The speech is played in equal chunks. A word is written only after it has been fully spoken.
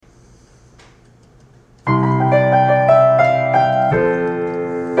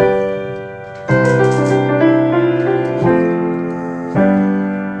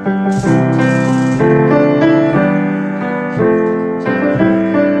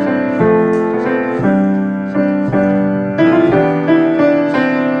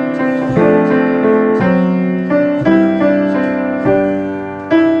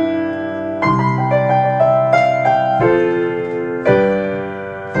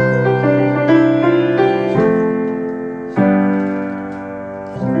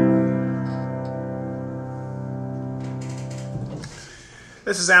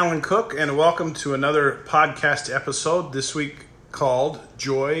is Alan Cook, and welcome to another podcast episode this week called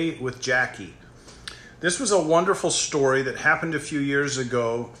Joy with Jackie. This was a wonderful story that happened a few years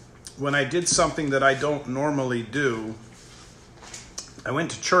ago when I did something that I don't normally do. I went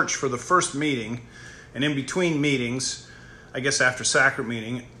to church for the first meeting, and in between meetings, I guess after sacrament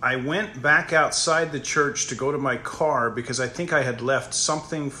meeting, I went back outside the church to go to my car because I think I had left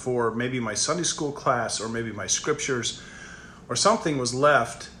something for maybe my Sunday school class or maybe my scriptures, or something was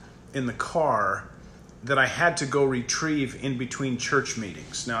left in the car that I had to go retrieve in between church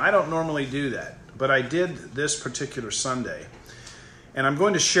meetings. Now, I don't normally do that, but I did this particular Sunday. And I'm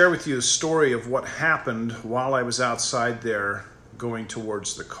going to share with you the story of what happened while I was outside there going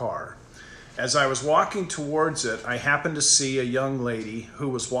towards the car. As I was walking towards it, I happened to see a young lady who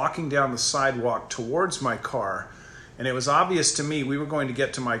was walking down the sidewalk towards my car, and it was obvious to me we were going to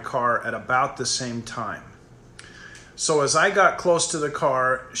get to my car at about the same time. So as I got close to the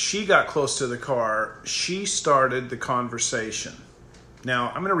car, she got close to the car, she started the conversation. Now,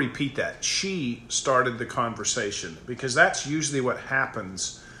 I'm going to repeat that. She started the conversation because that's usually what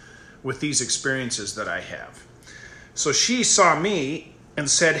happens with these experiences that I have. So she saw me and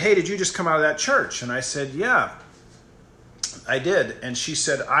said, "Hey, did you just come out of that church?" And I said, "Yeah, I did." And she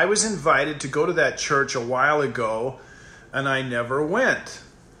said, "I was invited to go to that church a while ago and I never went."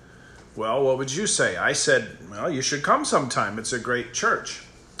 Well, what would you say? I said, "Well, you should come sometime. It's a great church."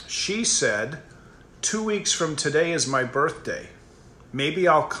 She said, 2 weeks from today is my birthday. Maybe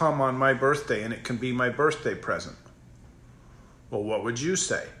I'll come on my birthday and it can be my birthday present. Well, what would you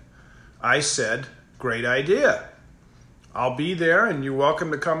say? I said, "Great idea. I'll be there and you're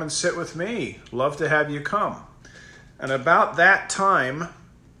welcome to come and sit with me. Love to have you come." And about that time,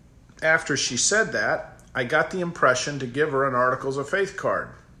 after she said that, I got the impression to give her an Articles of Faith card.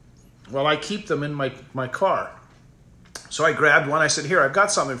 Well, I keep them in my car. So I grabbed one. I said, "Here, I've got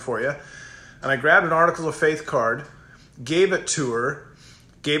something for you." And I grabbed an Article of Faith card, gave it to her,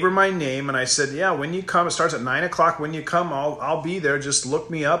 gave her my name, and I said, "Yeah, when you come, it starts at 9 o'clock. When you come, I'll be there. Just look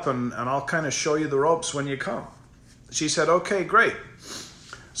me up and I'll kind of show you the ropes when you come." She said, "Okay, great."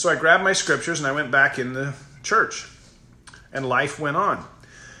 So I grabbed my scriptures and I went back in the church. And life went on.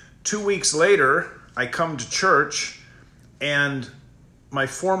 2 weeks later, I come to church and my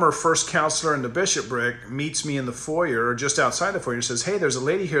former first counselor in the bishopric meets me in the foyer, or just outside the foyer, and says, "Hey, there's a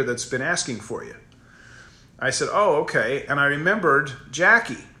lady here that's been asking for you." I said, "Oh, okay." And I remembered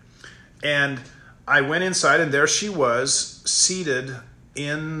Jackie. And I went inside, and there she was, seated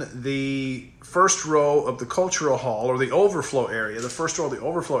in the first row of the cultural hall, or the overflow area, the first row of the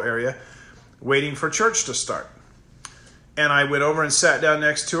overflow area, waiting for church to start. And I went over and sat down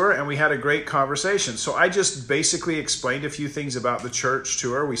next to her, and we had a great conversation. So I just basically explained a few things about the church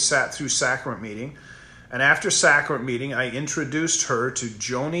to her. We sat through sacrament meeting. And after sacrament meeting, I introduced her to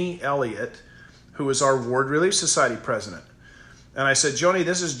Joni Elliott, who is our Ward Relief Society president. And I said, "Joni,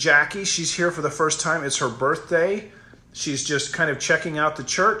 this is Jackie. She's here for the first time. It's her birthday. She's just kind of checking out the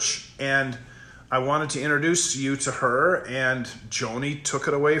church. And I wanted to introduce you to her." And Joni took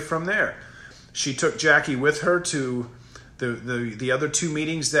it away from there. She took Jackie with her to the other two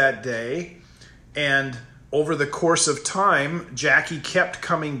meetings that day, and over the course of time, Jackie kept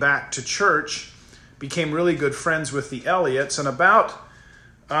coming back to church, became really good friends with the Elliots, and about,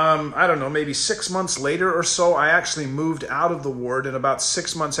 maybe 6 months later or so, I actually moved out of the ward, and about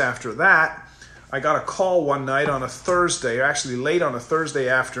 6 months after that, I got a call one night on a Thursday, or actually late on a Thursday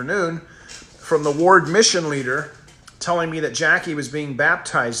afternoon, from the ward mission leader telling me that Jackie was being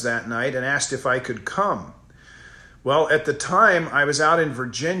baptized that night and asked if I could come. Well, at the time, I was out in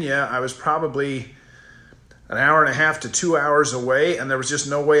Virginia. I was probably an hour and a half to 2 hours away, and there was just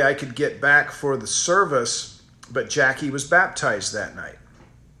no way I could get back for the service, but Jackie was baptized that night.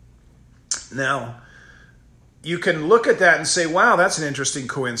 Now, you can look at that and say, "Wow, that's an interesting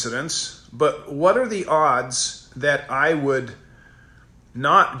coincidence," but what are the odds that I would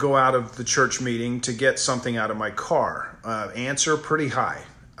not go out of the church meeting to get something out of my car? Answer, pretty high.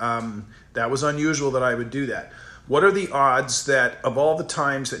 That was unusual that I would do that. What are the odds that of all the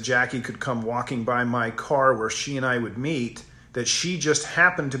times that Jackie could come walking by my car where she and I would meet, that she just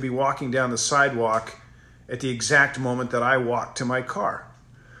happened to be walking down the sidewalk at the exact moment that I walked to my car?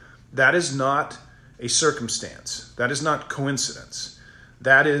 That is not a circumstance. That is not coincidence.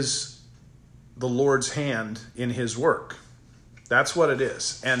 That is the Lord's hand in his work. That's what it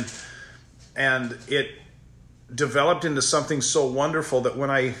is. And it developed into something so wonderful that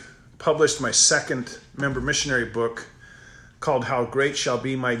when I published my second member missionary book called How Great Shall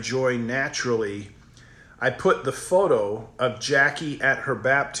Be My Joy Naturally, I put the photo of Jackie at her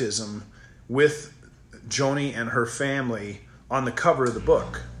baptism with Joni and her family on the cover of the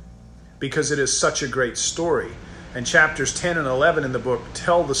book because it is such a great story. And chapters 10 and 11 in the book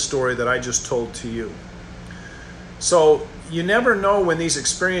tell the story that I just told to you. So you never know when these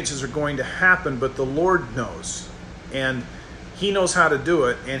experiences are going to happen, but the Lord knows. And He knows how to do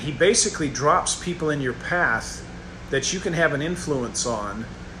it. And He basically drops people in your path that you can have an influence on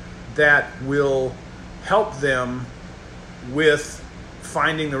that will help them with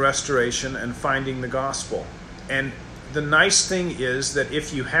finding the restoration and finding the gospel. And the nice thing is that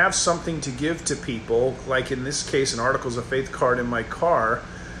if you have something to give to people, like in this case, an Articles of Faith card in my car,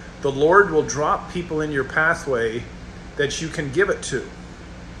 the Lord will drop people in your pathway that you can give it to.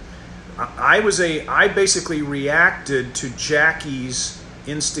 I basically reacted to Jackie's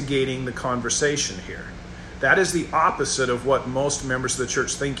instigating the conversation here. That is the opposite of what most members of the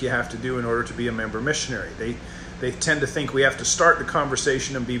church think you have to do in order to be a member missionary. They tend to think we have to start the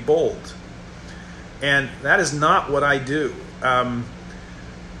conversation and be bold. And that is not what I do. I'm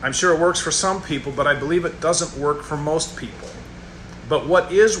sure it works for some people, but I believe it doesn't work for most people. But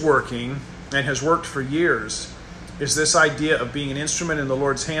what is working, and has worked for years, is this idea of being an instrument in the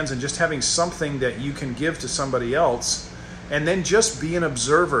Lord's hands and just having something that you can give to somebody else, and then just be an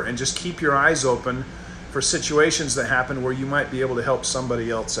observer and just keep your eyes open for situations that happen where you might be able to help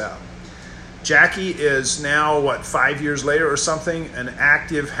somebody else out. Jackie is now, 5 years later or something, an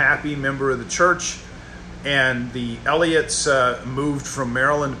active, happy member of the church. And the Elliots moved from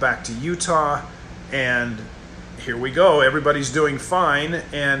Maryland back to Utah. And here we go. Everybody's doing fine.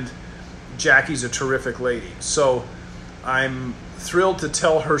 And Jackie's a terrific lady. So I'm thrilled to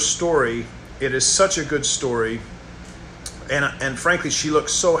tell her story. It is such a good story. And frankly, she looked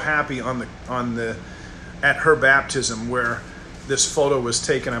so happy at her baptism where this photo was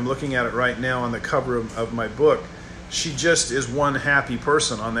taken. I'm looking at it right now on the cover of my book. She just is one happy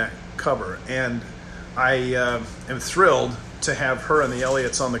person on that cover. And I am thrilled to have her and the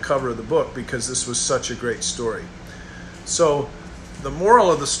Elliots on the cover of the book because this was such a great story. So the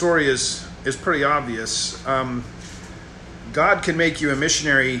moral of the story is pretty obvious. God can make you a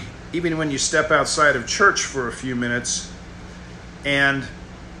missionary even when you step outside of church for a few minutes, and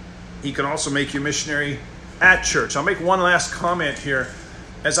He can also make you a missionary at church. I'll make one last comment here.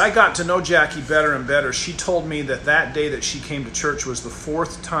 As I got to know Jackie better and better, she told me that day that she came to church was the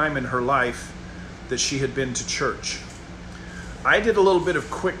 4th time in her life that she had been to church. I did a little bit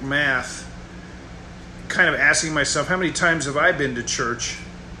of quick math, kind of asking myself, how many times have I been to church?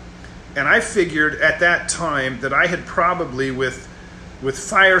 And I figured at that time that I had probably, with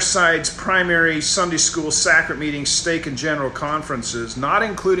firesides, primary, Sunday school, sacrament meetings, stake and general conferences, not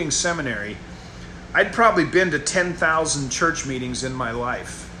including seminary, I'd probably been to 10,000 church meetings in my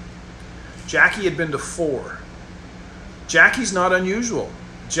life. Jackie had been to 4. Jackie's not unusual.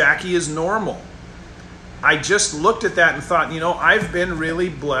 Jackie is normal. I just looked at that and thought, I've been really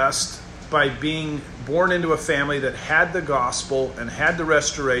blessed by being born into a family that had the gospel and had the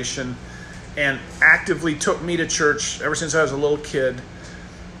restoration and actively took me to church ever since I was a little kid.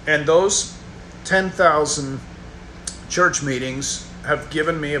 And those 10,000 church meetings have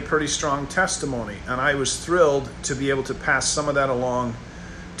given me a pretty strong testimony. And I was thrilled to be able to pass some of that along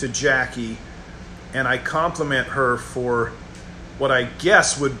to Jackie. And I compliment her for what I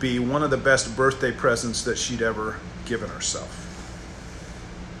guess would be one of the best birthday presents that she'd ever given herself.